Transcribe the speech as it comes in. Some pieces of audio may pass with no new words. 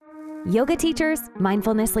Yoga teachers,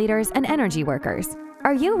 mindfulness leaders, and energy workers,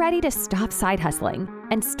 are you ready to stop side hustling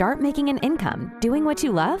and start making an income doing what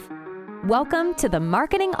you love? Welcome to the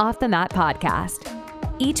Marketing Off the Mat podcast.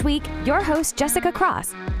 Each week, your host, Jessica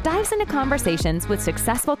Cross, dives into conversations with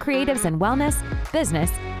successful creatives in wellness,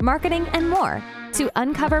 business, marketing, and more to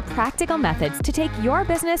uncover practical methods to take your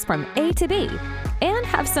business from A to B and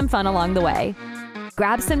have some fun along the way.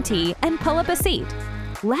 Grab some tea and pull up a seat.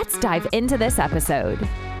 Let's dive into this episode.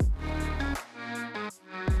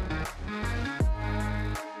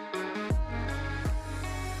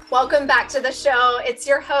 Welcome back to the show. It's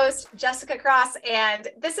your host, Jessica Cross, and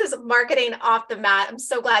this is Marketing Off the Mat. I'm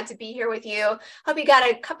so glad to be here with you. Hope you got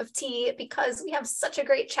a cup of tea because we have such a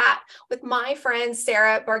great chat with my friend,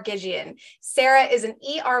 Sarah Bargigian. Sarah is an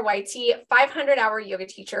ERYT 500-hour yoga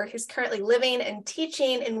teacher who's currently living and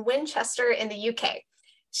teaching in Winchester in the UK.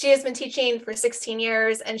 She has been teaching for 16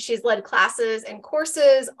 years, and she's led classes and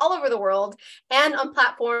courses all over the world and on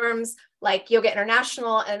platforms like Yoga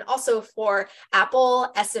International and also for Apple,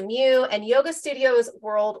 SMU, and yoga studios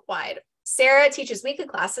worldwide. Sarah teaches weekly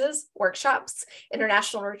classes, workshops,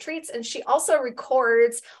 international retreats, and she also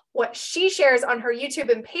records what she shares on her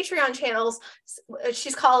YouTube and Patreon channels.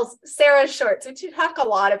 She's called Sarah's Shorts, which we talk a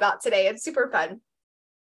lot about today. It's super fun.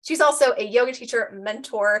 She's also a yoga teacher,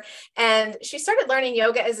 mentor, and she started learning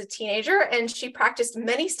yoga as a teenager, and she practiced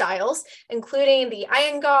many styles, including the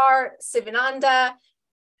Iyengar, Sivananda,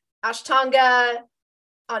 Ashtanga,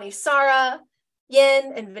 Anusara,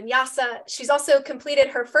 Yin, and Vinyasa. She's also completed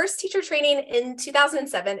her first teacher training in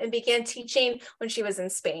 2007 and began teaching when she was in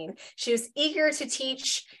Spain. She was eager to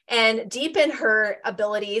teach and deepen her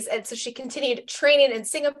abilities, and so she continued training in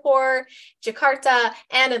Singapore, Jakarta,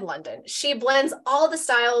 and in London. She blends all the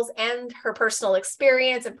styles and her personal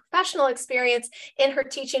experience and professional experience in her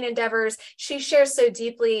teaching endeavors. She shares so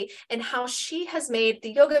deeply in how she has made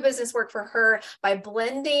the yoga business work for her by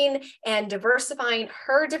blending and diversifying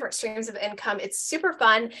her different streams of income. It's super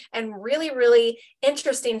fun and really, really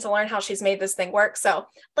interesting to learn how she's made this thing work. So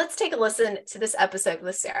let's take a listen to this episode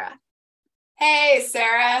with Sarah. Hey,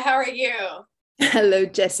 Sarah, how are you? Hello,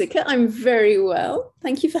 Jessica. I'm very well.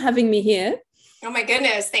 Thank you for having me here. Oh my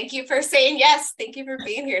goodness. Thank you for saying yes. Thank you for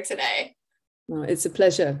being here today. Oh, it's a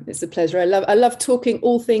pleasure. It's a pleasure. I love talking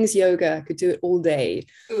all things yoga. I could do it all day.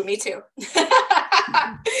 Ooh, me too.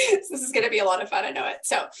 This is going to be a lot of fun. I know it.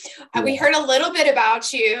 So we heard a little bit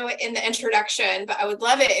about you in the introduction, but I would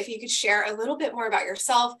love it if you could share a little bit more about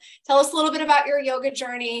yourself. Tell us a little bit about your yoga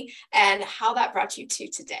journey and how that brought you to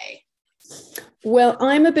today. Well,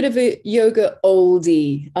 I'm a bit of a yoga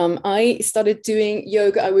oldie. I started doing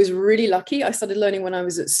yoga. I was really lucky. I started learning when I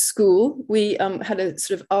was at school. We had a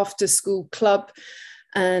sort of after school club,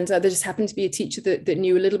 and there just happened to be a teacher that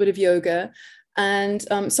knew a little bit of yoga. And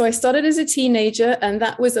so I started as a teenager, and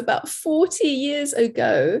that was about 40 years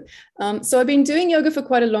ago. So I've been doing yoga for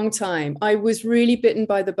quite a long time. I was really bitten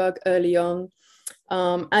by the bug early on.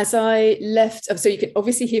 As I left, so you can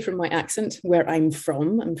obviously hear from my accent where I'm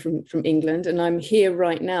from. I'm from England, and I'm here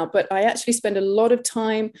right now. But I actually spent a lot of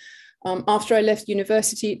time after I left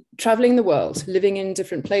university traveling the world, living in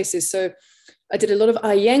different places. So I did a lot of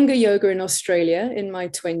Iyengar yoga in Australia in my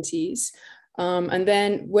 20s. And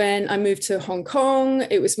then when I moved to Hong Kong,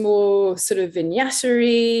 it was more sort of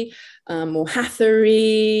vinyasa-y, more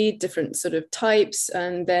hatha-y, different sort of types,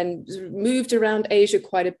 and then moved around Asia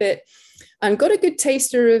quite a bit and got a good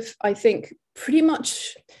taster of, I think, pretty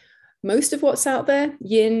much most of what's out there,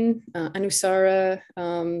 Yin, Anusara,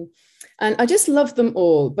 and I just love them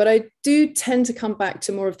all. But I do tend to come back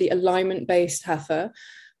to more of the alignment-based hatha.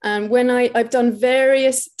 And when I've done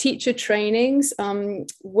various teacher trainings,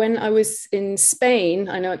 when I was in Spain,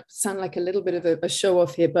 I know it sounds like a little bit of a show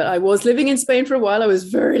off here, but I was living in Spain for a while. I was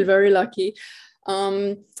very, very lucky.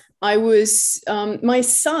 My eldest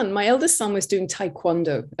son was doing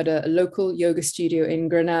Taekwondo at a local yoga studio in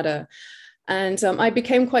Granada. And I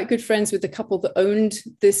became quite good friends with the couple that owned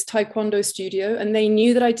this Taekwondo studio, and they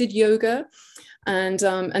knew that I did yoga. And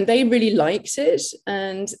they really liked it.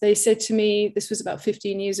 And they said to me, this was about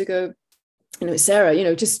 15 years ago,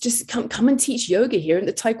 Sarah, just come and teach yoga here in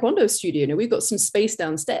the Taekwondo studio. We've got some space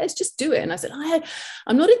downstairs, just do it. And I said,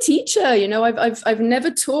 I'm not a teacher. I've never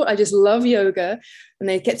taught. I just love yoga. And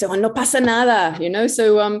they kept saying, no pasa nada,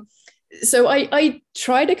 So I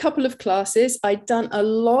tried a couple of classes. I'd done a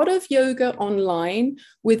lot of yoga online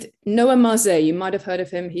with Noah Mazet. You might have heard of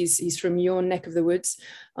him. He's from your neck of the woods.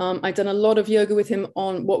 I'd done a lot of yoga with him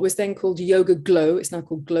on what was then called Yoga Glow. It's now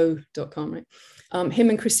called glow.com, right? Him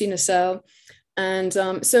and Christina Sell. And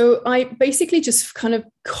so I basically just kind of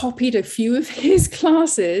copied a few of his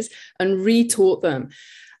classes and retaught them.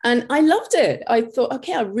 And I loved it. I thought,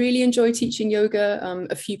 okay, I really enjoy teaching yoga.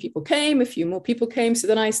 A few people came, a few more people came. So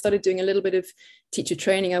then I started doing a little bit of teacher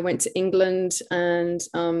training. I went to England and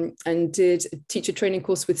did a teacher training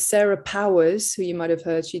course with Sarah Powers, who you might have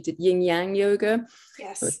heard. She did yin yang yoga.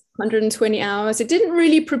 Yes. 120 hours. It didn't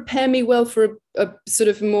really prepare me well for a sort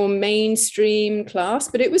of more mainstream class,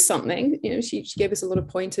 but it was something. You know, she gave us a lot of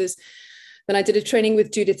pointers. Then I did a training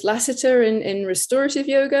with Judith Lassiter in restorative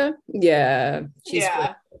yoga. Yeah. She's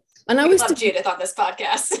great. And I love Judith on this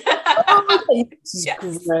podcast.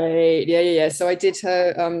 She's great. Yeah. So I did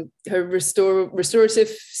her restorative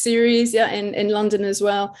series, in London as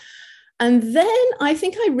well. And then I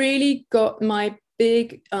think I really got my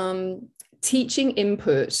big teaching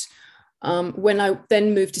input when I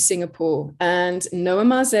then moved to Singapore, and Noah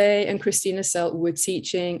Maze and Christina Selt were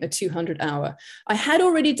teaching a 200-hour. I had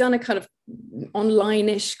already done a kind of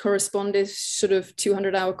online-ish correspondence sort of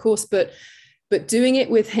 200-hour course, but doing it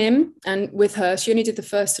with him and with her, she only did the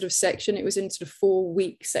first sort of section. It was in sort of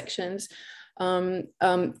 4-week sections.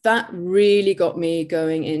 That really got me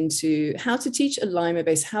going into how to teach alignment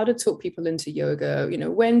based, how to talk people into yoga, you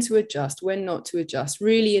know, when to adjust, when not to adjust,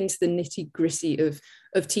 really into the nitty gritty of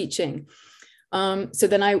teaching. So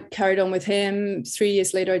then I carried on with him. 3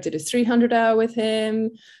 years later, I did a 300-hour with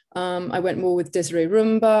him. I went more with Desiree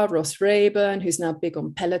Rumba, Ross Rayburn, who's now big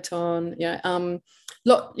on Peloton.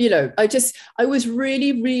 I was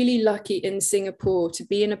really, really lucky in Singapore to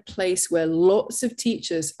be in a place where lots of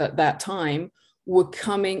teachers at that time were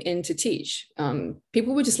coming in to teach.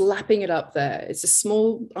 People were just lapping it up there. It's a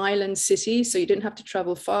small island city, so you didn't have to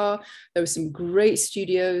travel far. There were some great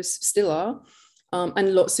studios, still are,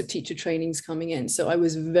 and lots of teacher trainings coming in. So I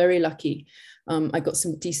was very lucky. I got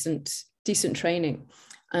some decent training.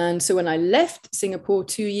 And so when I left Singapore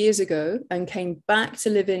 2 years ago and came back to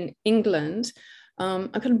live in England, I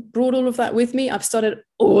kind of brought all of that with me. I've started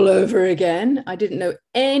all over again. I didn't know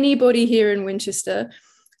anybody here in Winchester.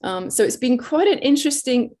 So it's been quite an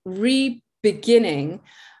interesting re-beginning.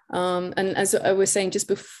 And as I was saying, just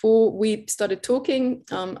before we started talking,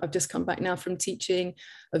 I've just come back now from teaching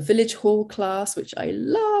a village hall class, which I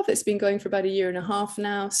love. It's been going for about 1.5 years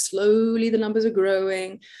now. Slowly the numbers are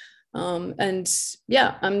growing. I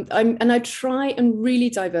try and really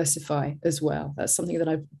diversify as well. That's something that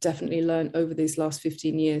I've definitely learned over these last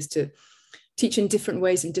 15 years, to teach in different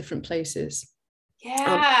ways in different places.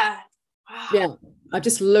 Yeah. Wow. Yeah. I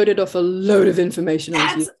just loaded off a load of information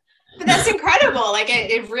on you. But that's incredible. Like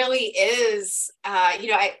it really is,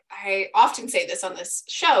 I often say this on this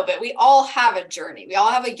show, but we all have a journey. We all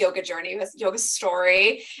have a yoga journey, a yoga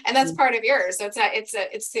story, and that's part of yours. So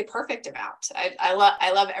it's the perfect amount. I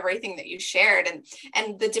love everything that you shared,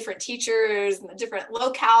 and the different teachers and the different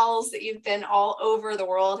locales that you've been all over the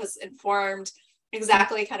world has informed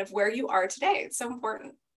exactly kind of where you are today. It's so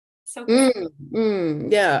important. So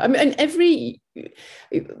yeah, I mean, and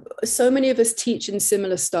so many of us teach in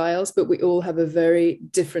similar styles, but we all have a very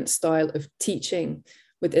different style of teaching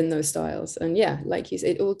within those styles. And yeah, like you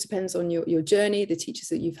said, it all depends on your journey, the teachers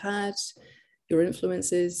that you've had, your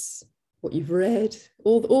influences, what you've read,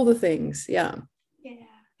 all the things. Yeah.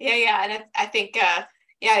 And I think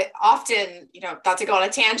often, not to go on a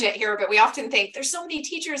tangent here, but we often think there's so many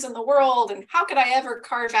teachers in the world, and how could I ever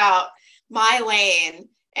carve out my lane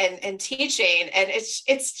and teaching? And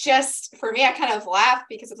it's just, for me, I kind of laugh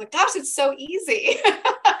because it's like, gosh, it's so easy.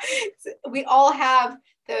 We all have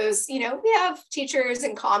those, we have teachers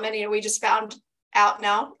in common. We just found out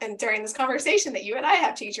now, and during this conversation, that you and I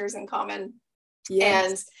have teachers in common.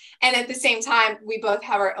 Yes. And at the same time, we both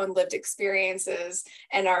have our own lived experiences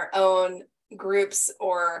and our own groups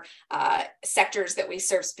or sectors that we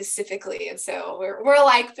serve specifically. And so we're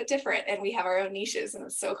alike but different, and we have our own niches, and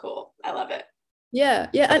it's so cool. I love it. Yeah.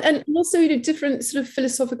 And also different sort of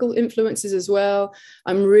philosophical influences as well.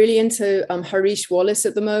 I'm really into Harish Wallace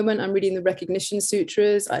at the moment. I'm reading the Recognition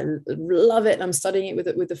Sutras. I love it. I'm studying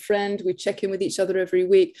it with a friend. We check in with each other every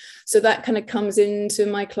week. So that kind of comes into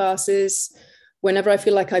my classes. Whenever I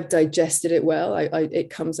feel like I've digested it well, it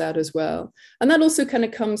comes out as well. And that also kind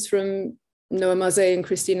of comes from Noah Maze and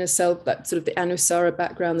Christina Selt, that sort of the Anusara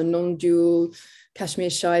background, the non-dual Kashmir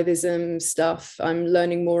Shaivism stuff. I'm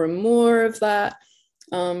learning more and more of that.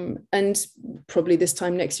 And probably this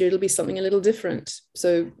time next year, it'll be something a little different.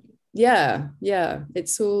 So yeah,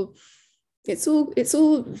 it's all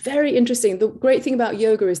very interesting. The great thing about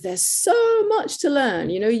yoga is there's so much to learn.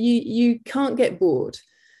 You can't get bored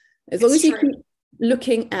as long as you keep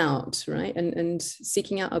looking out, right? And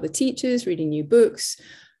seeking out other teachers, reading new books.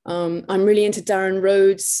 I'm really into Darren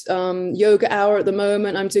Rhodes' yoga hour at the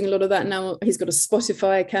moment. I'm doing a lot of that now. He's got a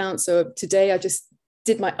Spotify account. So today I just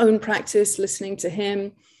did my own practice listening to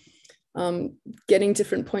him. getting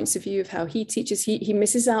different points of view of how he teaches. He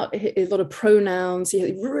misses out a lot of pronouns.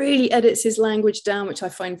 He really edits his language down, which I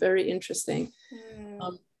find very interesting.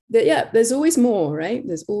 There's always more, right?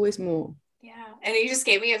 There's always more. Yeah. And you just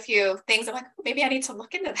gave me a few things. I'm like, maybe I need to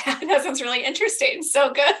look into that. That sounds really interesting.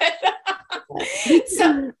 So good.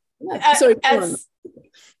 So, sorry.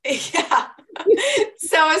 Yeah.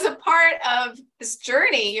 So as a part of this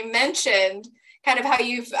journey, you mentioned kind of how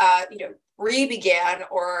you've, re-began,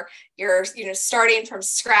 or you're, starting from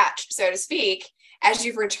scratch, so to speak, as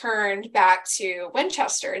you've returned back to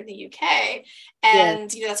Winchester in the UK. And,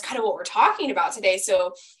 that's kind of what we're talking about today.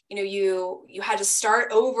 So, you had to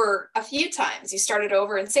start over a few times. You started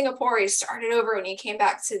over in Singapore, you started over when you came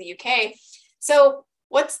back to the UK. So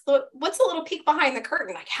what's a little peek behind the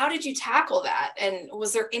curtain? Like, how did you tackle that? And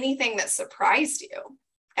was there anything that surprised you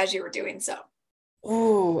as you were doing so?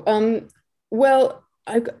 Well,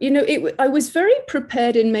 I was very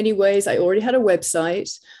prepared in many ways. I already had a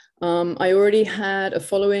website. I already had a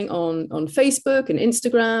following on Facebook and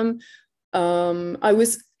Instagram. I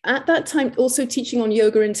was at that time also teaching on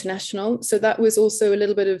Yoga International. So that was also a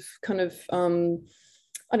little bit of kind of,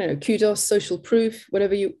 kudos, social proof,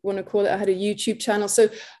 whatever you want to call it. I had a YouTube channel. So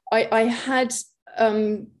I had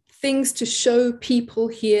things to show people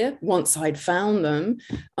here once I'd found them,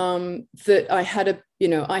 that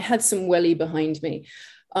I had some welly behind me.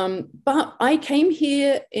 But I came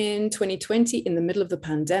here in 2020 in the middle of the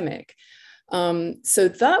pandemic. So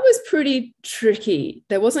that was pretty tricky.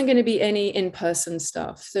 There wasn't going to be any in-person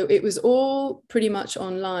stuff. So it was all pretty much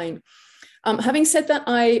online. Having said that,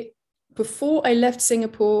 before I left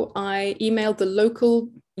Singapore, I emailed the local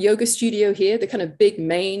yoga studio here, the kind of big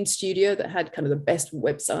main studio that had kind of the best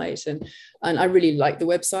website. And I really liked the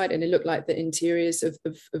website, and it looked like the interiors of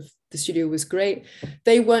the studio was great.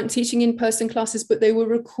 They weren't teaching in-person classes, but they were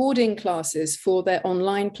recording classes for their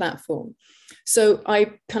online platform. So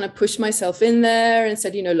I kind of pushed myself in there and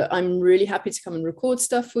said, look, I'm really happy to come and record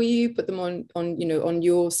stuff for you, put them on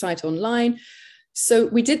your site online. So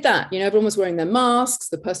we did that. Everyone was wearing their masks.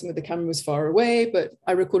 The person with the camera was far away, but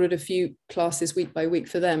I recorded a few classes week by week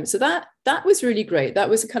for them. So that was really great. That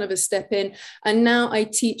was kind of a step in. And now I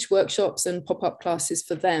teach workshops and pop-up classes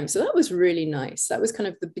for them. So that was really nice. That was kind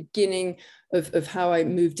of the beginning of how I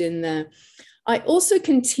moved in there. I also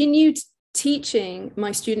continued teaching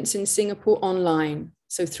my students in Singapore online.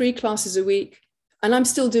 So 3 classes a week. And I'm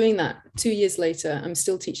still doing that 2 years later. I'm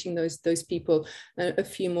still teaching those people. A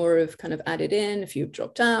few more have kind of added in, a few have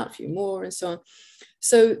dropped out, a few more, and so on.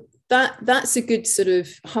 So that's a good sort of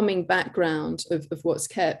humming background of what's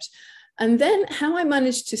kept. And then how I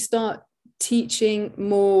managed to start teaching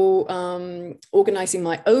more, organizing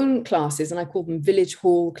my own classes, and I call them village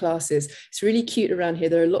hall classes. It's really cute around here.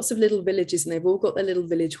 There are lots of little villages, and they've all got their little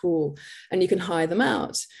village hall, and you can hire them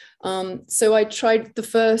out. So I tried the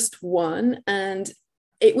first one, and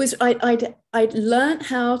it was I'd learned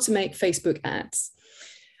how to make Facebook ads.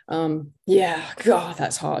 God,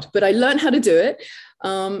 that's hard, but I learned how to do it.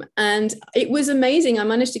 And it was amazing. I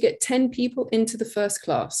managed to get 10 people into the first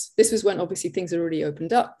class. This was when obviously things had already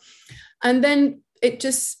opened up. And then it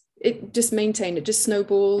just maintained, it just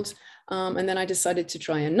snowballed. And then I decided to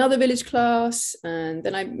try another village class. And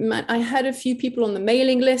then I had a few people on the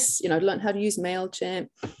mailing list. I learned how to use MailChimp,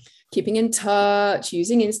 keeping in touch,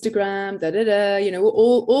 using Instagram,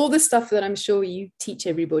 all the stuff that I'm sure you teach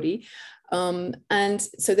everybody. And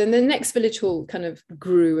so then the next village hall kind of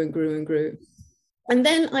grew and grew and grew. And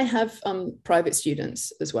then I have private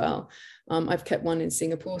students as well. I've kept one in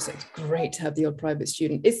Singapore, so it's great to have the odd private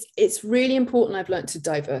student. It's really important. I've learned to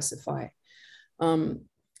diversify. And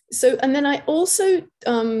then I also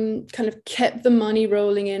kind of kept the money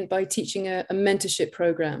rolling in by teaching a mentorship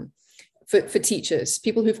program for teachers,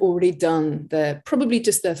 people who've already done probably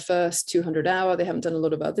just their first 200 hour. They haven't done a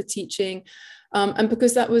lot of other teaching. And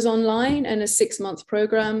because that was online and a 6-month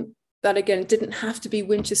program, that again didn't have to be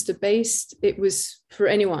Winchester based. It was for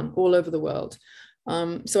anyone all over the world.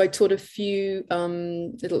 So I taught a few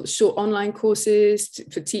little short online courses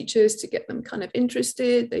for teachers to get them kind of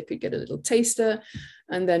interested. They could get a little taster,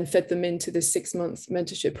 and then fed them into the 6-month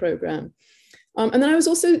mentorship program. And then I was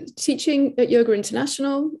also teaching at Yoga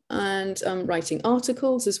International and writing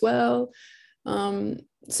articles as well. And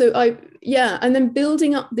then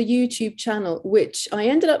building up the YouTube channel, which I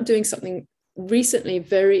ended up doing something recently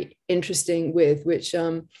very interesting with, which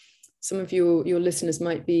some of your listeners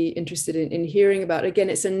might be interested in hearing about. Again,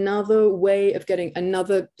 it's another way of getting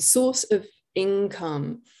another source of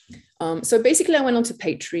income. So basically I went on to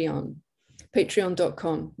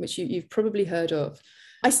patreon.com, which you've probably heard of.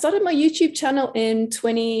 I started my YouTube channel in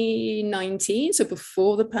 2019, so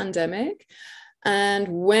before the pandemic. And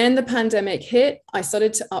when the pandemic hit, I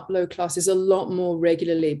started to upload classes a lot more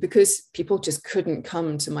regularly because people just couldn't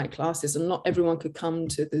come to my classes and not everyone could come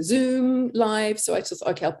to the Zoom live. So I just,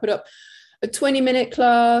 okay, I'll put up a 20-minute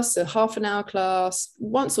class, a half an hour class,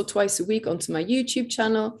 once or twice a week onto my YouTube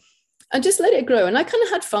channel and just let it grow. And I kind of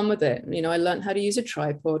had fun with it. You know, I learned how to use a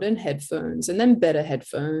tripod and headphones and then better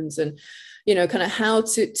headphones and, you know, kind of how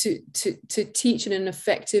to teach in an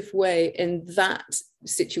effective way in that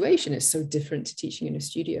situation is so different to teaching in a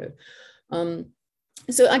studio.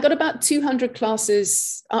 So I got about 200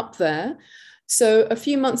 classes up there. So a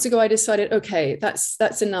few months ago, I decided, okay,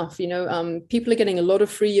 that's enough. You know, people are getting a lot of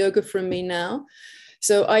free yoga from me now.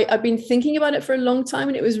 So I've been thinking about it for a long time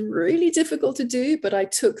and it was really difficult to do, but I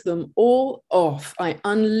took them all off. I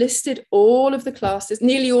unlisted all of the classes,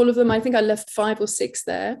 nearly all of them. I think I left 5 or 6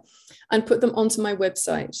 there and put them onto my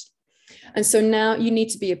website. And so now you need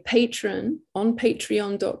to be a patron on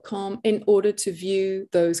patreon.com in order to view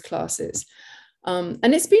those classes.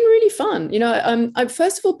 And it's been really fun. You know,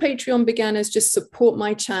 first of all, Patreon began as just support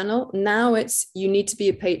my channel. Now it's you need to be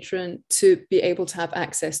a patron to be able to have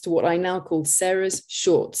access to what I now call Sarah's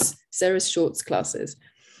Shorts classes.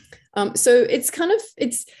 So it's kind of,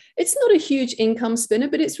 it's not a huge income spinner,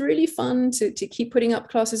 but it's really fun to keep putting up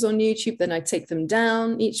classes on YouTube. Then I take them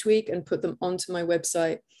down each week and put them onto my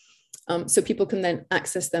website. So people can then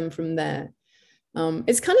access them from there.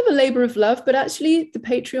 It's kind of a labor of love, but actually the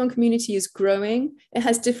Patreon community is growing. It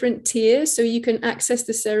has different tiers, so you can access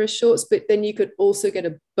the Sarah Shorts, but then you could also get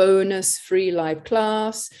a bonus free live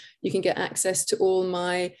class. You can get access to all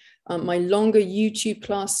my my longer YouTube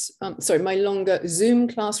class, my longer Zoom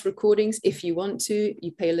class recordings. If you want to,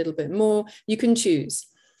 you pay a little bit more, you can choose.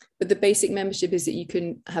 But the basic membership is that you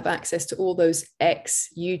can have access to all those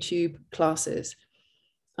YouTube classes.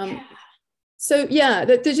 So yeah,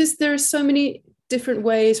 there are so many different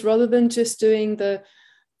ways rather than just doing the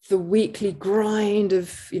weekly grind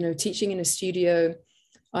of, you know, teaching in a studio.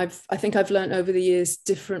 I think I've learned over the years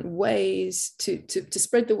different ways to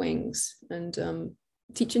spread the wings and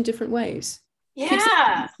teach in different ways.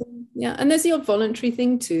 Yeah. Yeah. And there's the odd voluntary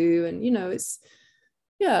thing too. And, you know, it's,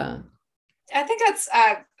 yeah. I think that's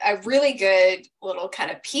a really good little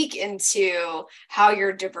kind of peek into how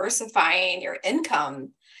you're diversifying your income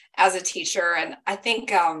as a teacher. And I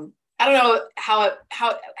think, I don't know how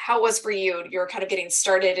it was for you. You're kind of getting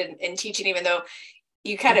started in teaching, even though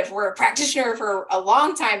you kind of were a practitioner for a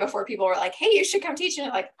long time before people were like, hey, you should come teach. And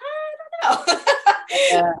you're like, I don't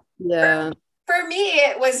know. Yeah. For me,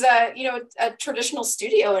 it was a traditional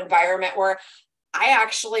studio environment where I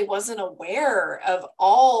actually wasn't aware of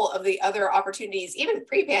all of the other opportunities, even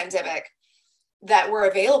pre-pandemic, that were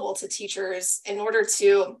available to teachers in order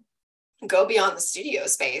to go beyond the studio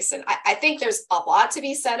space. And I think there's a lot to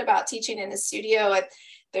be said about teaching in a studio.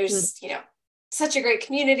 There's, you know, such a great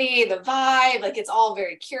community, the vibe, like it's all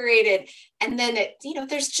very curated. And then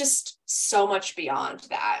there's just so much beyond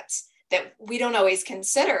that we don't always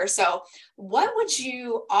consider. So what would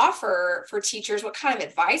you offer for teachers? What kind of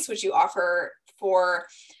advice would you offer for,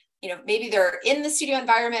 you know, maybe they're in the studio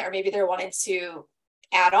environment, or maybe they're wanting to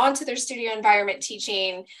add on to their studio environment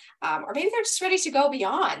teaching, or maybe they're just ready to go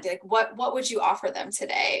beyond? Like what would you offer them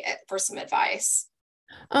today for some advice?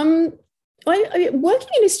 I working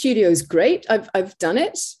in a studio is great. I've done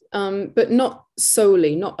it, but not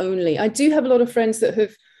solely, not only. I do have a lot of friends that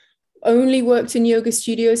have only worked in yoga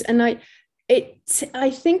studios, and I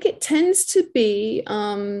think it tends to be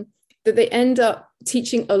that they end up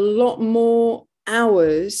teaching a lot more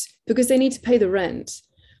hours because they need to pay the rent.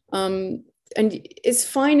 And it's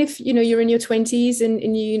fine if, you know, you're in your 20s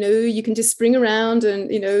and you know, you can just spring around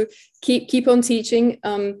and, you know, keep on teaching,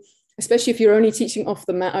 especially if you're only teaching off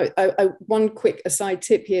the mat. I one quick aside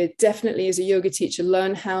tip here, definitely as a yoga teacher,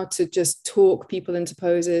 learn how to just talk people into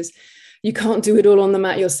poses. You can't do it all on the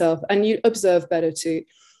mat yourself, and you observe better too.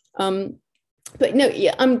 But no,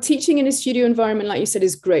 yeah, teaching in a studio environment, like you said,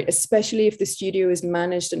 is great, especially if the studio is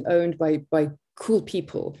managed and owned by cool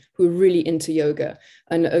people who are really into yoga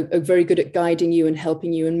and are very good at guiding you and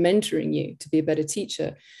helping you and mentoring you to be a better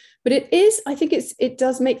teacher. But I think it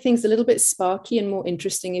does make things a little bit sparky and more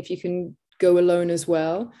interesting if you can go alone as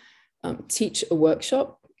well. Teach a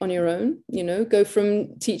workshop on your own, you know, go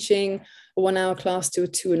from teaching a 1 hour class to a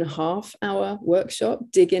 2.5 hour workshop,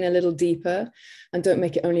 dig in a little deeper, and don't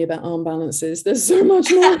make it only about arm balances. There's so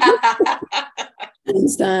much more.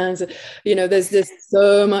 Stands, you know, there's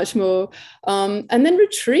so much more. And then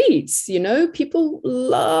retreats, you know, people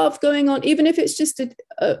love going on, even if it's just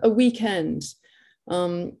a weekend.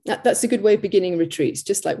 That's a good way of beginning retreats,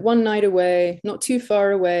 just like one night away, not too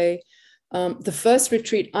far away. The first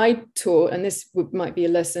retreat I taught, and this might be a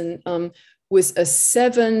lesson, was a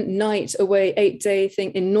 7-night away, 8-day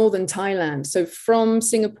thing in northern Thailand. So from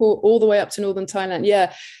Singapore all the way up to northern Thailand.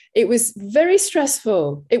 Yeah, it was very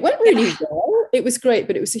stressful. It went really well. It was great,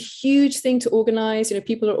 but it was a huge thing to organize. You know,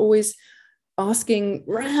 people are always asking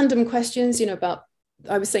random questions, you know, about,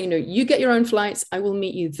 I was saying, you know, you get your own flights. I will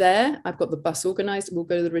meet you there. I've got the bus organized. We'll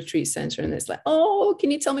go to the retreat center. And it's like, oh,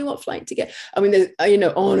 can you tell me what flight to get? I mean, there's, you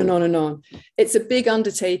know, on and on and on. It's a big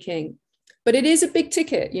undertaking, but it is a big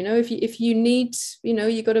ticket. You know, if you need, you know,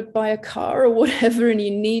 you got to buy a car or whatever, and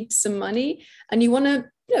you need some money and you want to,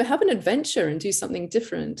 you know, have an adventure and do something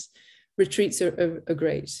different, retreats are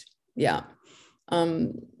great. Yeah.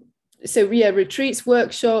 So yeah, retreats,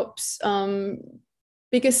 workshops,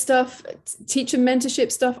 bigger stuff, teacher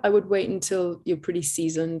mentorship stuff, I would wait until you're pretty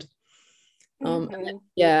seasoned.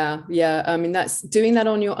 Yeah. I mean, that's doing that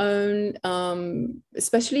on your own,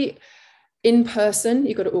 especially in person.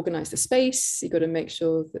 You've got to organize the space. You've got to make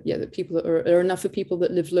sure that, yeah, that people are enough of people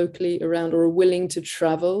that live locally around or are willing to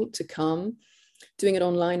travel to come. Doing it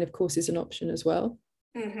online, of course, is an option as well.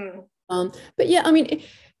 But yeah, I mean,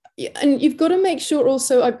 and you've got to make sure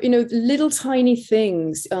also, you know, little tiny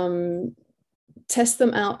things, test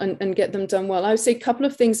them out and get them done well. I would say a couple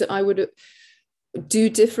of things that I would do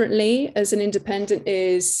differently as an independent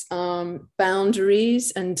is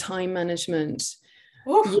boundaries and time management.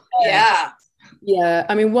 Ooh, yeah.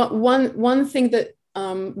 I mean, one thing that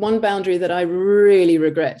one boundary that I really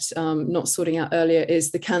regret not sorting out earlier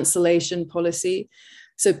is the cancellation policy.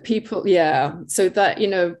 So people, so that, you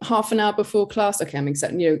know, half an hour before class, okay, I'm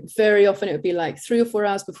excited, you know, very often it would be like 3 or 4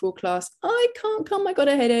 hours before class, I can't come, I got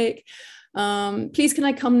a headache. Please, can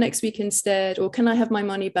I come next week instead? Or can I have my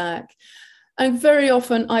money back? And very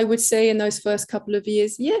often I would say in those first couple of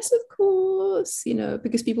years, yes, of course, you know,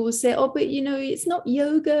 because people would say, oh, but, you know, it's not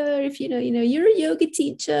yoga if, you know, you're a yoga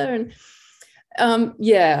teacher. And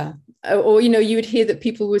or, you know, you would hear that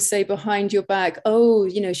people would say behind your back, oh,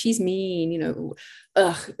 you know, she's mean, you know,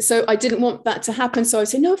 so I didn't want that to happen. So I would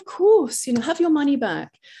say, no, of course, you know, have your money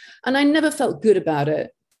back. And I never felt good about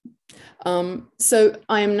it. So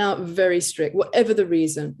I am now very strict, whatever the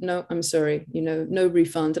reason. No, I'm sorry, you know, no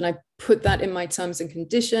refund. And I put that in my terms and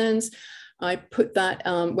conditions. I put that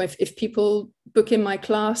if people book in my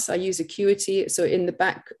class, I use Acuity. So in the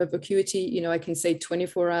back of Acuity, you know, I can say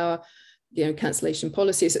 24-hour, you know, cancellation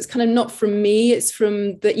policy. So it's kind of not from me, it's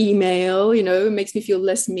from the email, you know, it makes me feel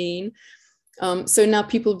less mean. So now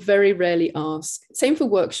people very rarely ask. Same for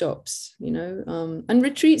workshops, you know, and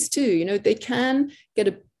retreats too, you know, they can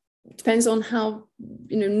get depends on how,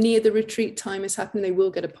 you know, near the retreat time is happening, they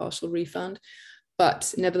will get a partial refund.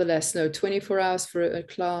 But nevertheless, no, 24 hours for a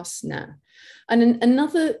class, nah. And then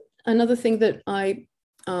another thing that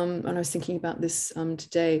and I was thinking about this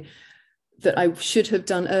today, that I should have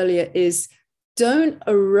done earlier is don't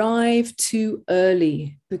arrive too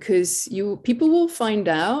early, because people will find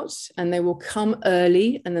out and they will come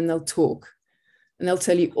early and then they'll talk. And they'll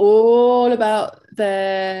tell you all about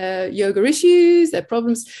their yoga issues, their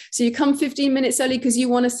problems. So you come 15 minutes early because you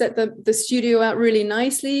want to set the studio out really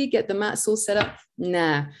nicely, get the mats all set up.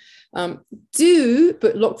 Nah, but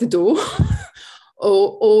lock the door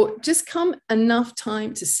or just come enough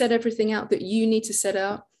time to set everything out that you need to set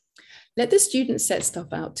out. Let the students set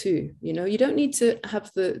stuff out too. You know, you don't need to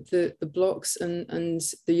have the blocks and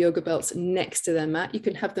the yoga belts next to their mat. You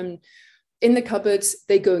can have them in the cupboards,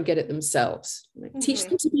 they go and get it themselves. Teach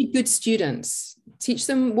them to be good students. Teach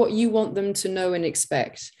them what you want them to know and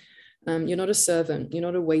expect. You're not a servant, you're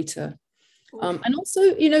not a waiter. And also,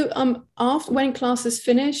 you know, after when class is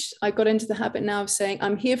finished, I got into the habit now of saying,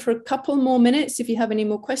 I'm here for a couple more minutes. If you have any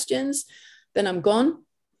more questions, then I'm gone.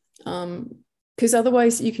 Because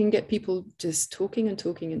otherwise you can get people just talking and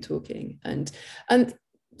talking and talking. And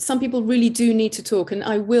some people really do need to talk. And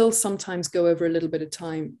I will sometimes go over a little bit of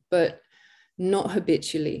time, but not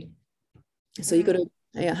habitually. So you've got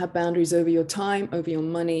to have boundaries over your time, over your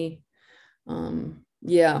money. So,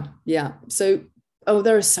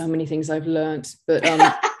 there are so many things I've learned, but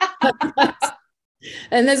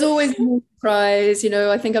and there's always a surprise. You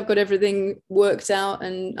know, I think I've got everything worked out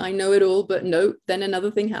and I know it all, but no, then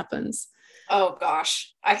another thing happens. Oh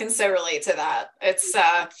gosh, I can so relate to that. It's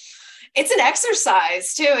an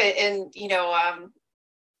exercise too, in you know,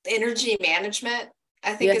 energy management.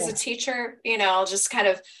 I think as a teacher, you know, just kind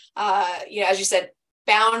of, you know, as you said,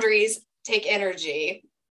 boundaries take energy,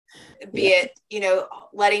 be it, you know,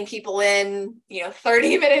 letting people in, you know,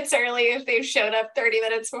 30 minutes early if they've showed up 30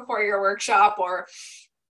 minutes before your workshop, or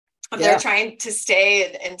if they're trying to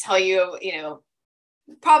stay and tell you, you know,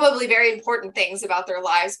 probably very important things about their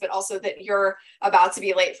lives, but also that you're about to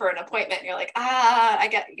be late for an appointment. And you're like, I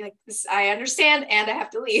get like this, I understand, and I have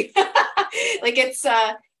to leave. Like it's,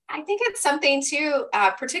 I think it's something too,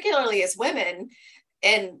 particularly as women,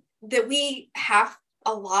 and that we have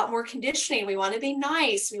a lot more conditioning. We want to be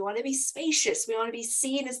nice. We want to be spacious. We want to be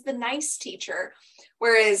seen as the nice teacher.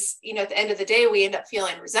 Whereas, you know, at the end of the day, we end up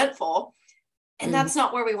feeling resentful, and that's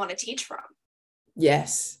not where we want to teach from.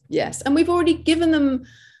 Yes. And we've already given them,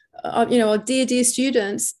 you know, our dear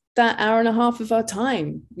students, that hour and a half of our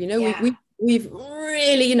time. You know, we've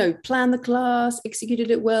really, you know, planned the class,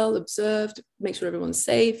 executed it well, observed, make sure everyone's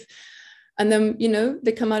safe. And then, you know,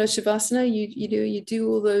 they come out of Shavasana, you do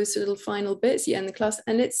all those little final bits, you end the class,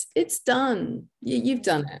 and it's done. You've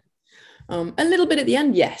done it. A little bit at the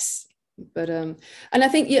end, yes. But, and I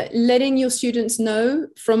think, letting your students know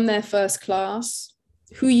from their first class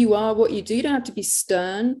who you are, what you do. You don't have to be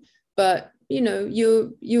stern, but you know,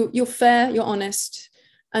 you're fair, you're honest,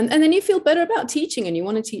 and then you feel better about teaching, and you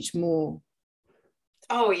want to teach more.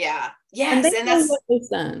 Oh yeah, yes, and that's what they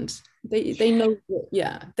stand. They know,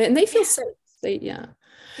 and they feel safe.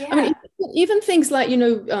 I mean, even things like, you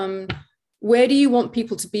know, where do you want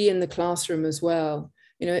people to be in the classroom as well?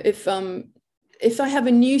 You know, if I have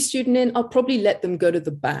a new student in, I'll probably let them go to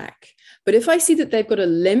the back. But if I see that they've got a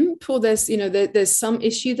limp, or there's, you know, there's some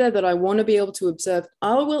issue there that I want to be able to observe,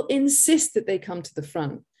 I will insist that they come to the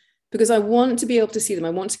front, because I want to be able to see them.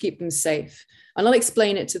 I want to keep them safe, and I'll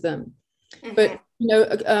explain it to them. But, you know,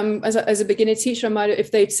 as a beginner teacher, I might have,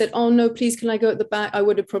 if they'd said, oh no, please, can I go at the back? I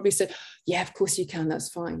would have probably said, yeah, of course you can, that's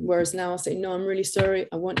fine. Whereas now I'll say, no, I'm really sorry,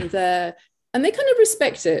 I want you there. And they kind of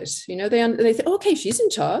respect it. You know, they think, okay, she's in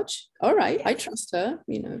charge. All right, I trust her,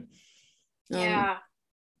 you know. I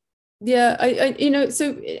you know,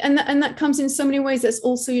 so, and that comes in so many ways. That's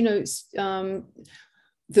also, you know,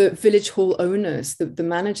 the village hall owners, the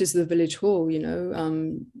managers of the village hall, you know.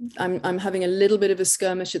 I'm having a little bit of a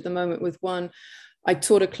skirmish at the moment with one. I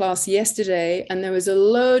taught a class yesterday, and there was a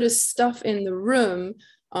load of stuff in the room,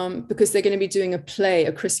 because they're going to be doing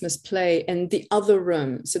a Christmas play in the other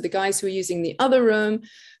room. So the guys who were using the other room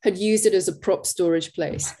had used it as a prop storage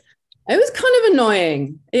place. It was kind of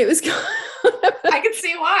annoying. It was kind of, I can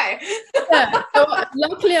see why. So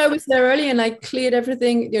luckily I was there early, and I cleared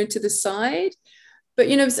everything, you know, to the side. But,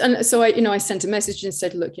 you know, and so I sent a message and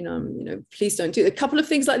said, look, you know, please don't do it. A couple of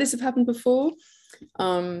things like this have happened before.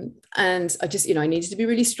 And I just, you know, I needed to be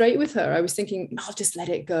really straight with her. I was thinking, I'll just let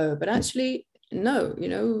it go. But actually, no, you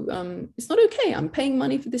know, it's not okay. I'm paying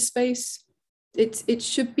money for this space. It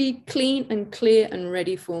should be clean and clear and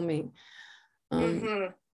ready for me.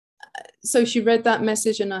 So she read that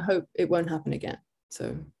message, and I hope it won't happen again.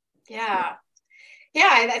 So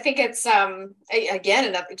I think it's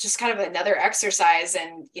again, just kind of another exercise,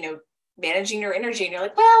 and you know, managing your energy. And you're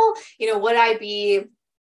like, well, you know, would I be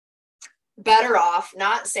better off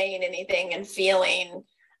not saying anything and feeling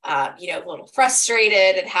you know, a little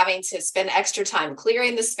frustrated and having to spend extra time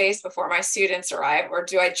clearing the space before my students arrive, or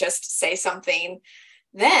do I just say something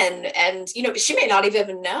then? And you know, she may not even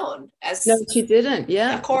have known. No, she didn't.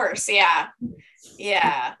 Yeah, of course. And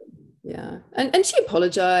she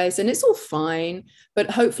apologized, and it's all fine, but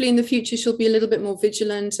hopefully in the future she'll be a little bit more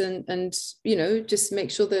vigilant, and you know, just make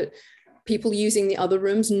sure that people using the other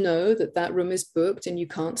rooms know that room is booked and you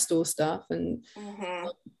can't store stuff. And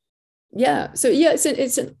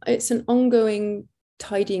it's an ongoing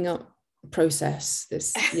tidying up process.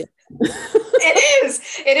 It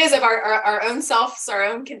is of our own selves, our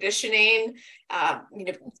own conditioning, you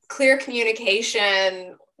know, clear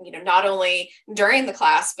communication, you know, not only during the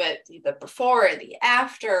class, but the before and the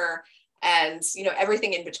after, and, you know,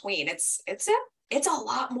 everything in between. It's a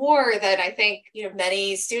lot more than I think, you know,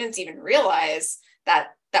 many students even realize, that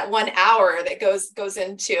 1 hour that goes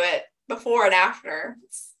into it before and after.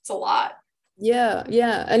 It's a lot. Yeah.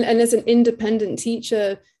 And as an independent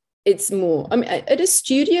teacher, it's more, I mean, at a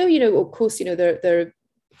studio, you know, of course, you know, there are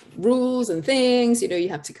rules and things, you know, you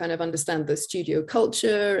have to kind of understand the studio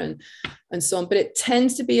culture and so on, but it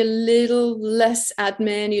tends to be a little less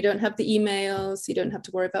admin. You don't have the emails, you don't have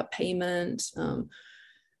to worry about payment.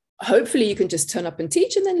 Hopefully you can just turn up and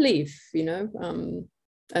teach and then leave, you know,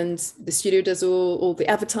 and the studio does all the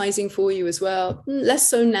advertising for you as well. Less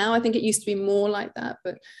so now. I think it used to be more like that,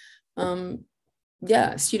 but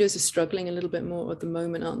studios are struggling a little bit more at the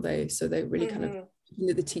moment, aren't they? So they really kind of, you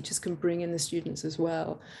know, the teachers can bring in the students as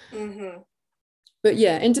well. But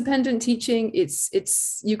yeah, independent teaching,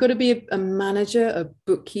 it's you've got to be a manager, a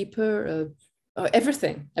bookkeeper,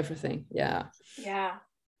 everything. Yeah.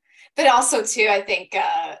 But also too, I think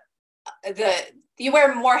you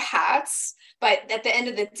wear more hats, but at the end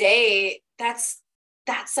of the day, that's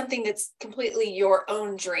that's something that's completely your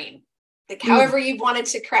own dream. Like however you wanted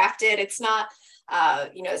to craft it, it's not,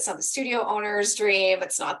 it's not the studio owner's dream.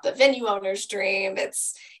 It's not the venue owner's dream.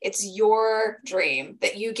 It's your dream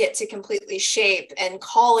that you get to completely shape and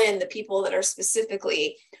call in the people that are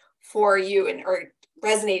specifically for you and or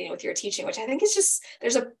resonating with your teaching, which I think is just,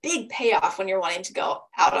 there's a big payoff when you're wanting to go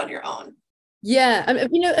out on your own. Yeah.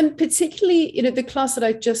 And particularly, the class that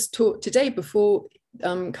I just taught today before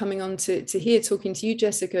coming on to here, talking to you,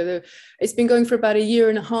 Jessica, it's been going for about 1.5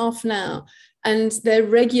 years now. And they're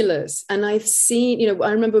regulars. And I've seen,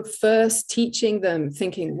 I remember first teaching them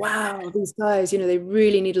thinking, wow, these guys, they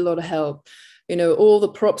really need a lot of help. All the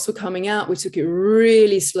props were coming out. We took it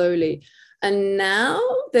really slowly. And now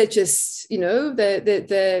they're just,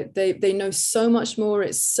 they know so much more.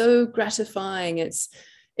 It's so gratifying.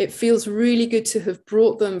 It feels really good to have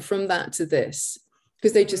brought them from that to this.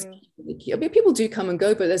 Because they just, people do come and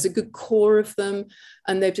go, but there's a good core of them,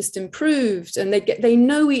 and they've just improved, and they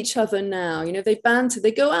know each other now. They banter,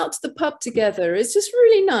 they go out to the pub together. It's just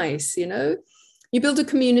really nice. You build a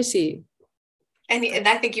community, and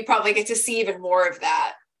I think you probably get to see even more of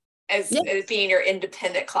that as being your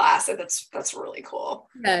independent class, and that's really cool.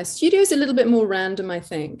 Yeah, studio's a little bit more random, I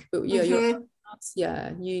think, but you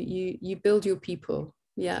build your people.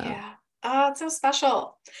 Yeah. Oh, it's so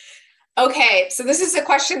special. Okay, so this is a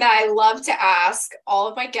question that I love to ask all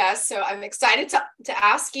of my guests. So I'm excited to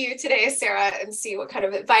ask you today, Sarah, and see what kind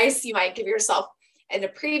of advice you might give yourself in a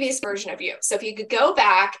previous version of you. So if you could go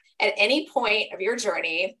back at any point of your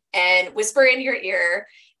journey and whisper in your ear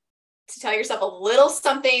to tell yourself a little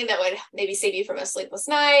something that would maybe save you from a sleepless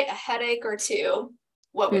night, a headache or two,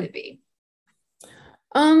 what would it be?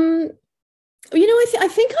 I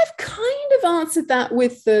think I've kind of answered that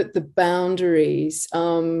with the boundaries.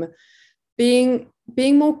 Being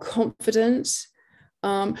more confident.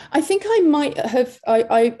 I think I might have,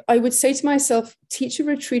 I would say to myself, teach a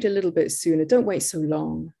retreat a little bit sooner. Don't wait so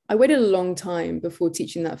long. I waited a long time before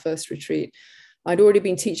teaching that first retreat. I'd already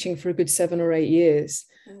been teaching for a good 7 or 8 years.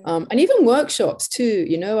 And even workshops too,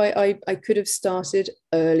 I could have started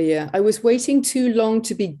earlier. I was waiting too long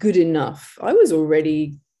to be good enough. I was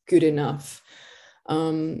already good enough.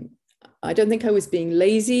 I don't think I was being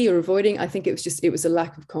lazy or avoiding. I think it was a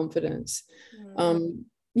lack of confidence. I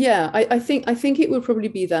think it would probably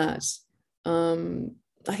be that.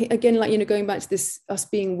 Again, going back to this, us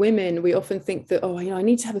being women, we often think that, I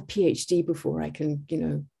need to have a PhD before I can,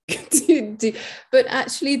 do. But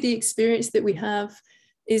actually the experience that we have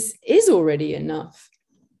is already enough.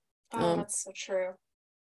 That's so true.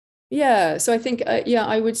 Yeah. So I think,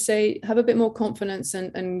 I would say have a bit more confidence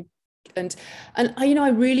and I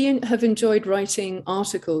really have enjoyed writing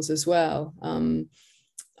articles as well.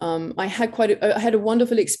 I had a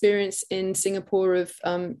wonderful experience in Singapore of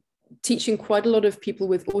teaching quite a lot of people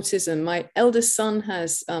with autism. My eldest son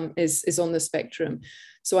is on the spectrum,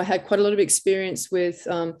 so I had quite a lot of experience with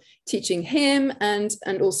teaching him and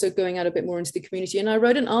also going out a bit more into the community. And I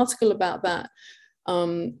wrote an article about that.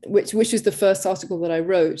 Which was the first article that I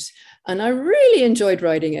wrote, and I really enjoyed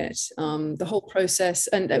writing it, the whole process,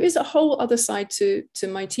 and there is a whole other side to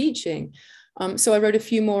my teaching. So I wrote a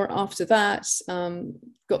few more after that,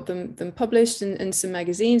 got them published in some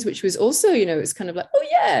magazines, which was also, it's kind of like, oh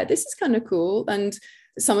yeah, this is kind of cool. And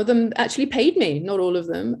some of them actually paid me, not all of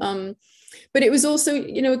them. But it was also,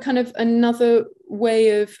 kind of another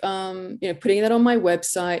way of, putting that on my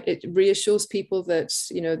website. It reassures people that,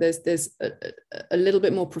 there's a little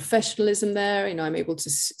bit more professionalism there. I'm able to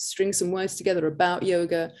string some words together about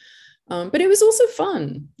yoga. But it was also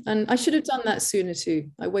fun. And I should have done that sooner too.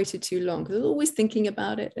 I waited too long because I was always thinking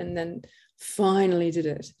about it and then finally did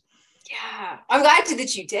it. Yeah, I'm glad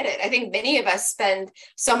that you did it. I think many of us spend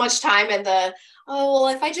so much time in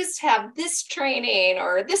if I just have this training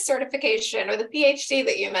or this certification or the PhD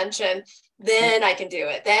that you mentioned, then I can do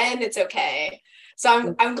it. Then it's okay.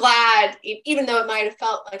 So I'm glad, even though it might have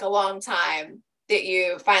felt like a long time, that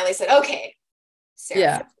you finally said, okay,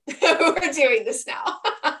 Sarah, we're doing this now.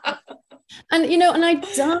 And, and I'd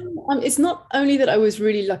done, it's not only that I was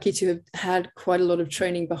really lucky to have had quite a lot of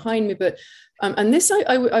training behind me, but, and this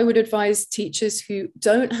I would advise teachers who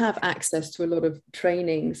don't have access to a lot of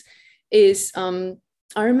trainings is,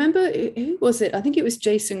 I remember, who was it? I think it was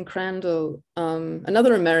Jason Crandall,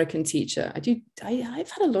 another American teacher. I've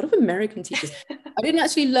had a lot of American teachers. I didn't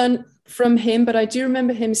actually learn from him, but I do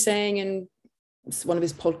remember him saying in one of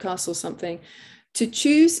his podcasts or something, to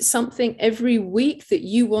choose something every week that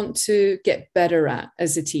you want to get better at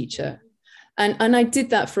as a teacher. And I did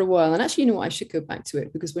that for a while. And actually, I should go back to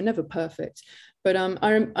it because we're never perfect. But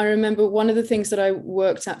I remember one of the things that I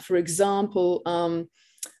worked at, for example,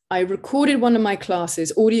 I recorded one of my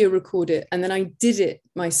classes, audio recorded, and then I did it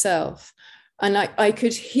myself. And I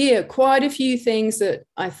could hear quite a few things that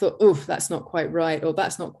I thought, oh, that's not quite right, or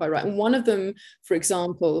that's not quite right. And one of them, for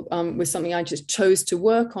example, was something I just chose to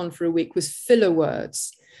work on for a week, was filler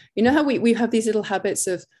words. You know how we have these little habits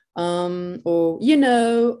of, or,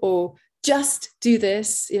 or just do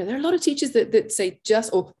this. You know, there are a lot of teachers that say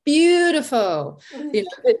just, or beautiful. You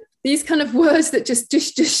know, these kind of words that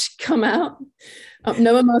just come out.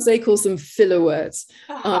 Noah Marzay calls them filler words.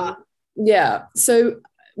 Yeah. So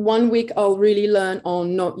one week I'll really learn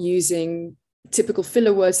on not using typical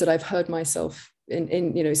filler words that I've heard myself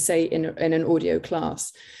say in an audio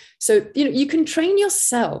class. So, you can train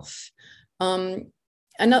yourself.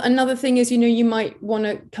 Another thing is, you might want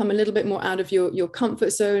to come a little bit more out of your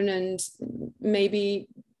comfort zone and maybe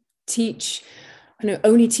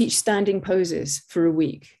only teach standing poses for a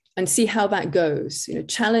week and see how that goes.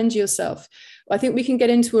 Challenge yourself. I think we can get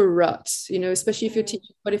into a rut, especially if you're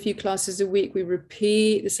teaching quite a few classes a week. We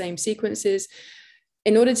repeat the same sequences.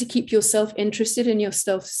 In order to keep yourself interested in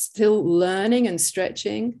yourself still learning and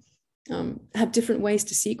stretching, have different ways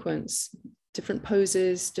to sequence, different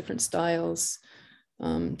poses, different styles,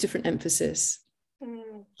 different emphasis.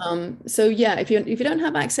 So yeah, if you don't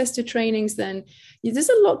have access to trainings, then there's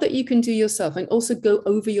a lot that you can do yourself, and also go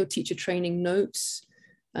over your teacher training notes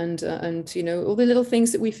and all the little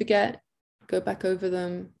things that we forget. Go back over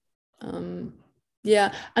them.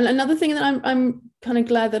 Yeah. And another thing that I'm kind of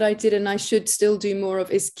glad that I did, and I should still do more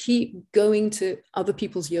of, is keep going to other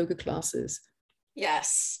people's yoga classes.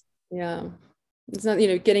 Yes. Yeah. It's not,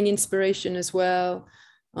 getting inspiration as well.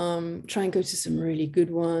 Try and go to some really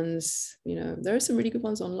good ones. There are some really good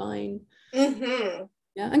ones online. Mm-hmm.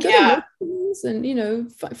 Yeah. And go to locals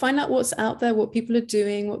and, find out what's out there, what people are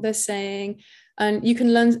doing, what they're saying. And you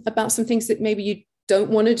can learn about some things that maybe you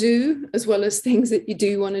don't want to do, as well as things that you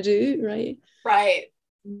do want to do, right? Right.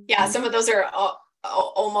 Yeah, some of those are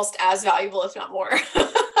almost as valuable, if not more.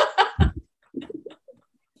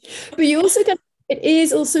 But it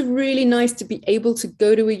is also really nice to be able to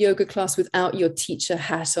go to a yoga class without your teacher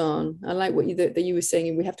hat on. I like what you were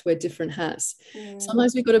saying, we have to wear different hats.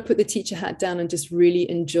 Sometimes we've got to put the teacher hat down and just really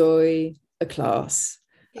enjoy a class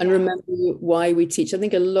and remember why we teach. I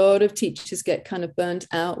think a lot of teachers get kind of burnt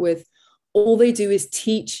out with, all they do is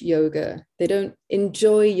teach yoga. They don't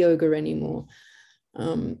enjoy yoga anymore.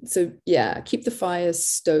 So yeah, keep the fires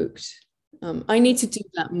stoked. I need to do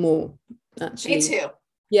that more, actually. Me too.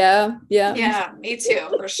 Yeah. Yeah, me too,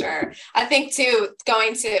 for sure. I think too,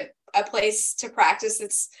 going to a place to practice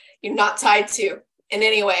that's you're not tied to in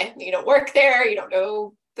any way. You don't work there. You don't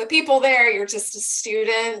know the people there. You're just a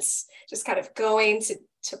student, just kind of going to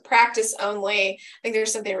practice only. I think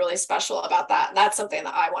there's something really special about that. And that's something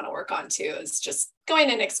that I want to work on too, is just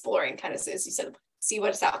going and exploring, kind of, as you said, see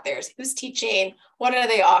what's out there, who's teaching, what are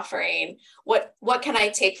they offering, what can I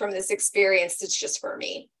take from this experience that's just for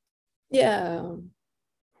me. Yeah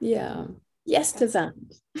Yes to that.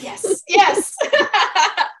 Yes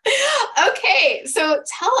Okay, so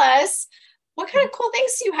tell us, what kind of cool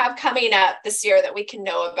things do you have coming up this year that we can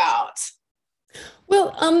know about?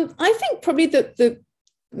 Well, I think probably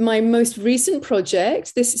my most recent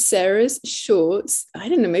project, this Sarah's Shorts, I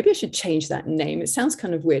don't know, maybe I should change that name. It sounds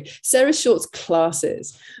kind of weird. Sarah's Shorts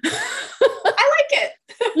classes. I like it.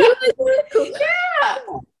 Cool. Yeah.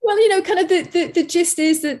 Well, kind of the gist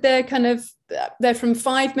is that they're from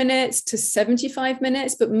 5 minutes to 75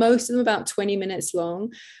 minutes, but most of them about 20 minutes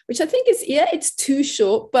long, which I think is, it's too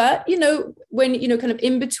short. But, when, kind of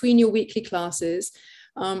in between your weekly classes,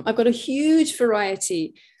 I've got a huge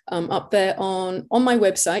variety up there on my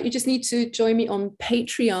website. You just need to join me on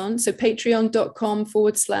Patreon. So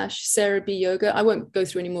patreon.com/Sarah B Yoga. I won't go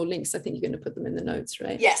through any more links. I think you're going to put them in the notes,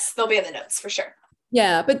 right? Yes, they'll be in the notes for sure.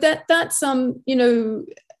 Yeah, but that's something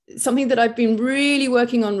that I've been really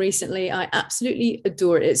working on recently. I absolutely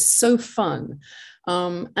adore it. It's so fun.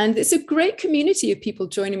 And it's a great community of people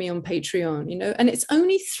joining me on Patreon, and it's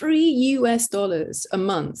only $3 a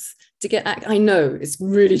month to get. I know it's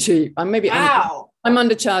really cheap. I'm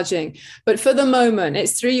undercharging, but for the moment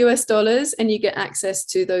it's $3 and you get access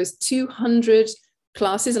to those 200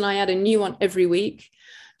 classes. And I add a new one every week.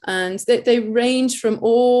 And they range from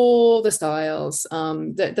all the styles.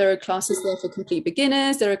 There are classes there for complete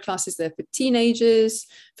beginners. There are classes there for teenagers,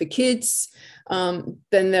 for kids. Then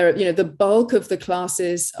there are, the bulk of the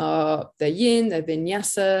classes are their yin, their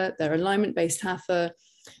vinyasa, their alignment-based hatha.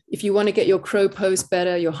 If you want to get your crow pose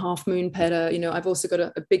better, your half moon better, I've also got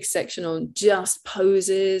a big section on just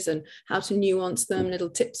poses and how to nuance them, little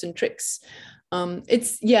tips and tricks.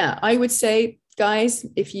 I would say, guys,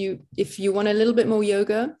 if you want a little bit more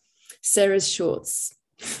yoga, Sarah's Shorts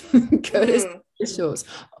Go to Shores.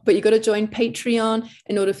 But you got to join Patreon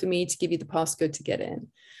in order for me to give you the passcode to get in.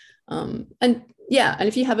 And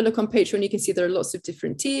if you have a look on Patreon, you can see there are lots of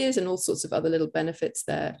different tiers and all sorts of other little benefits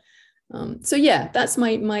there. That's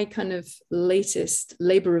my kind of latest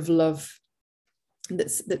labor of love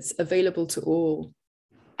that's available to all.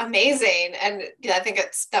 Amazing. And I think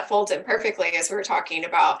that folds in perfectly as we were talking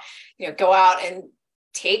about, go out and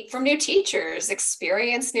take from new teachers,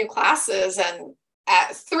 experience new classes, and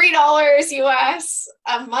at $3 US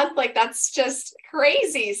a month, like that's just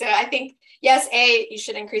crazy. So I think, yes, you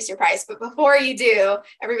should increase your price, but before you do,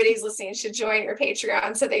 everybody who's listening should join your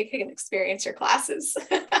Patreon so they can experience your classes.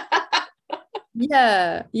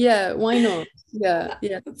 Yeah, why not? Yeah,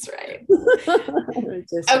 that's right.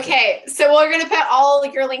 Okay, so we're going to put all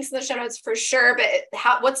your links in the show notes for sure,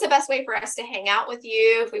 but what's the best way for us to hang out with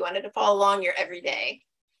you if we wanted to follow along your everyday?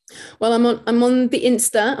 Well, I'm on the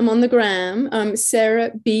Insta, I'm on the gram,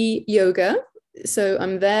 Sarah B Yoga. So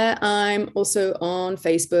I'm there. I'm also on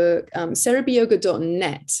Facebook,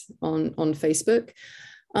 sarahbyoga.net on Facebook.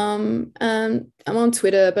 And I'm on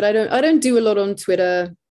Twitter, but I don't do a lot on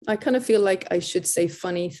Twitter. I kind of feel like I should say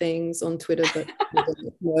funny things on Twitter, but I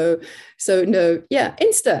don't know. So no,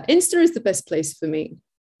 Insta is the best place for me.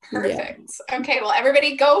 Perfect. Yeah. Okay. Well,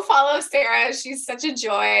 everybody go follow Sarah. She's such a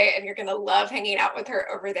joy and you're going to love hanging out with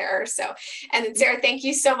her over there. And Sarah, thank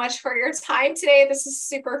you so much for your time today. This is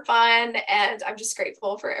super fun. And I'm just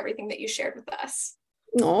grateful for everything that you shared with us.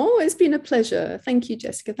 Oh, it's been a pleasure. Thank you,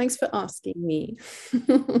 Jessica. Thanks for asking me.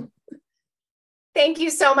 Thank you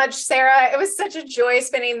so much, Sarah. It was such a joy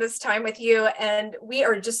spending this time with you. And we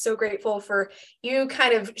are just so grateful for you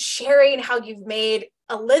kind of sharing how you've made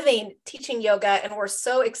a living teaching yoga. And we're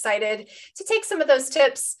so excited to take some of those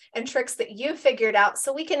tips and tricks that you figured out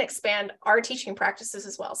so we can expand our teaching practices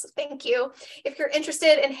as well. So thank you. If you're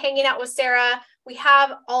interested in hanging out with Sarah, we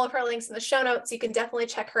have all of her links in the show notes. You can definitely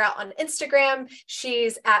check her out on Instagram.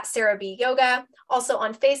 She's at Sarah B Yoga, also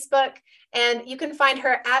on Facebook. And you can find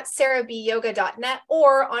her at sarahbyoga.net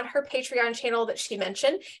or on her Patreon channel that she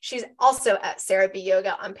mentioned. She's also at Sarah B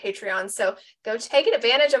Yoga on Patreon. So go take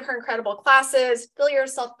advantage of her incredible classes, fill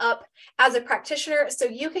yourself up as a practitioner so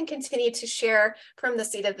you can continue to share from the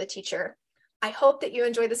seat of the teacher. I hope that you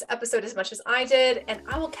enjoyed this episode as much as I did, and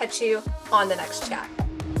I will catch you on the next chat.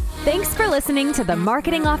 Thanks for listening to the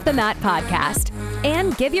Marketing Off the Mat podcast,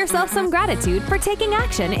 and give yourself some gratitude for taking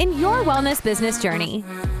action in your wellness business journey.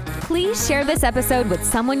 Please share this episode with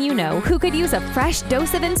someone you know who could use a fresh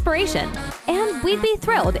dose of inspiration. And we'd be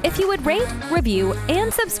thrilled if you would rate, review,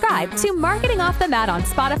 and subscribe to Marketing Off the Mat on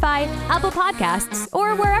Spotify, Apple Podcasts,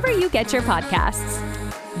 or wherever you get your podcasts.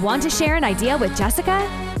 Want to share an idea with Jessica?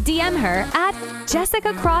 DM her at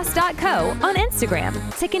jessicacross.co on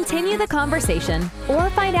Instagram to continue the conversation or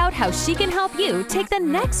find out how she can help you take the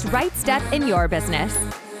next right step in your business.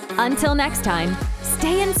 Until next time,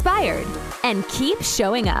 stay inspired and keep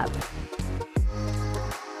showing up.